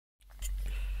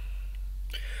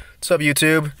What's up,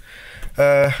 YouTube?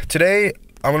 Today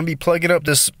I'm gonna be plugging up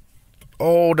this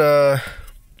old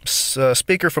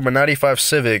speaker from a '95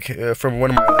 Civic from one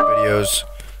of my other videos.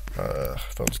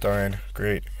 Phone's dying.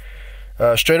 Great.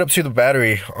 Straight up to the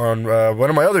battery on one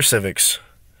of my other Civics.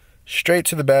 Straight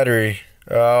to the battery.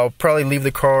 I'll probably leave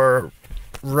the car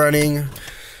running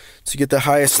to get the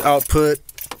highest output.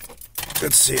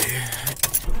 Let's see.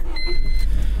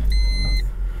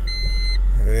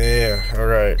 Yeah. All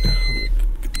right.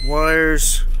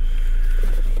 Wires.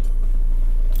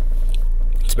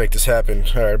 Let's make this happen.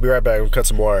 Alright, I'll be right back. I'm gonna cut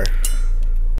some wire.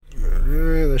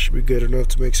 Alright, that should be good enough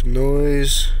to make some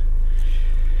noise.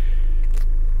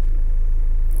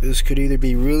 This could either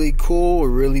be really cool or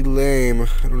really lame.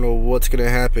 I don't know what's gonna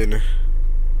happen.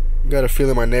 I got a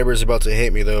feeling my neighbor's about to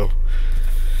hate me though.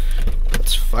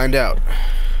 Let's find out.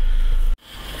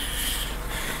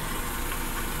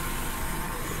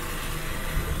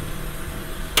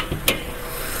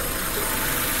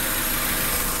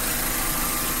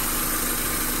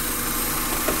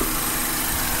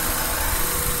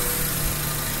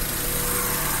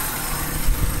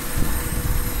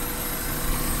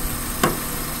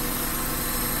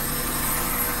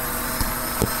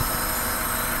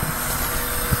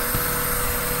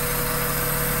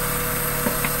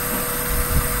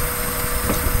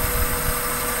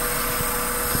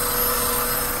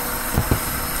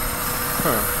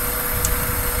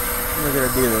 I'm not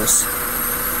gonna do this.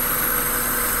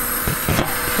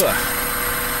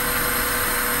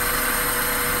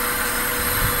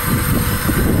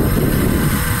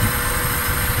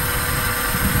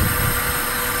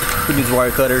 Who needs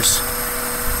wire cutters?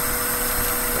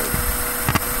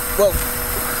 Whoa!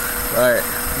 Alright,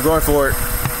 I'm going for it.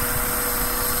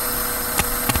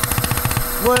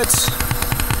 What?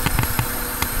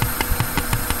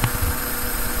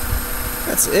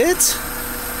 That's it?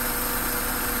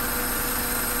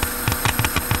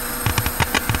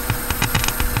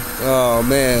 Oh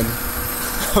man,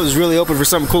 I was really hoping for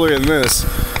something cooler than this.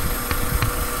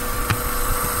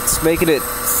 It's making it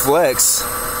flex.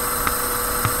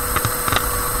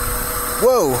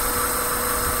 Whoa!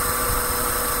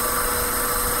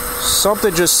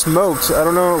 Something just smoked. I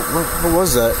don't know, what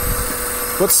was that?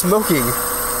 What's smoking?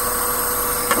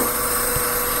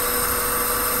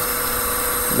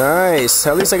 Nice,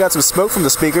 at least I got some smoke from the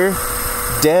speaker.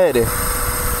 Dead.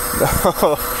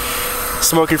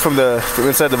 Smoking from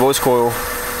inside the voice coil.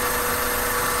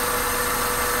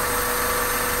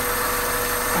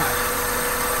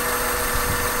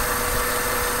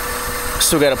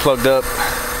 Still got it plugged up.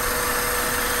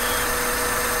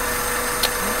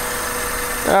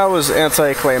 That was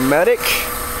anticlimactic.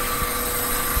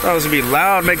 Thought it was gonna be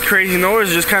loud, make crazy noise,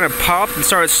 it just kind of popped and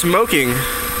started smoking.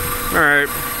 Alright.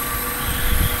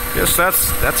 Guess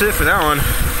that's it for that one.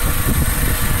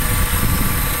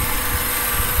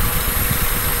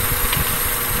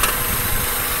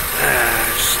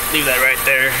 Just leave that right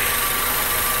there.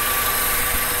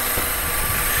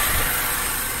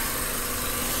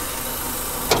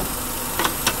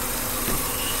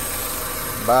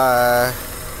 Bye.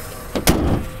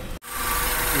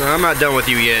 No, I'm not done with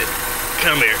you yet.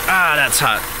 Come here. Ah, that's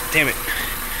hot. Damn it.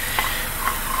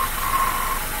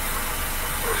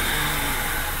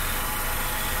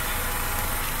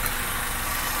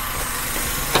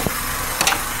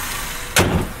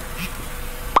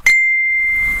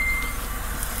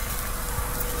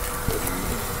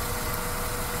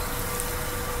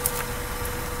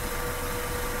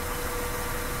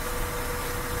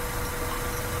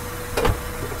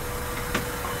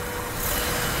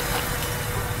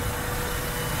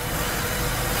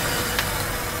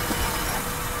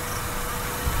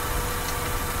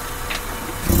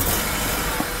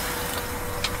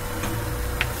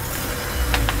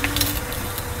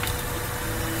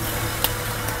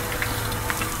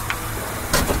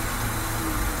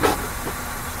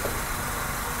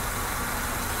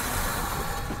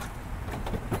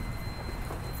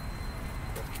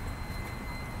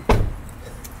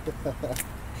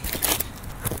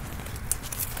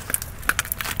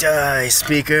 Die,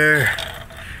 speaker.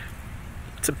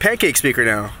 It's a pancake speaker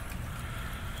now.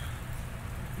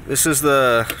 This is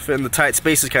the fit in the tight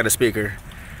spaces kind of speaker.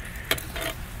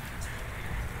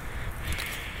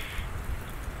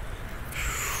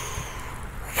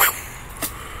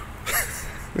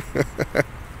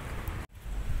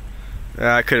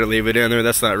 I couldn't leave it in there,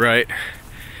 that's not right.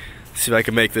 Let's see if I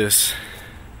can make this.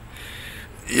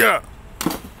 Yeah!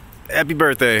 Happy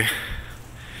birthday.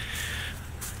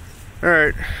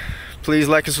 Alright, please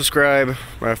like and subscribe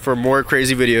for more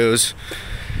crazy videos.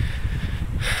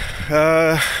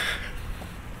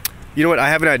 You know what, I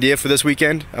have an idea for this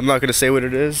weekend. I'm not going to say what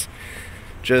it is.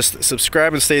 just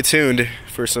subscribe and stay tuned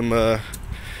for some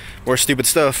more stupid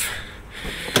stuff.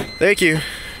 Thank you.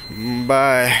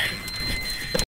 Bye.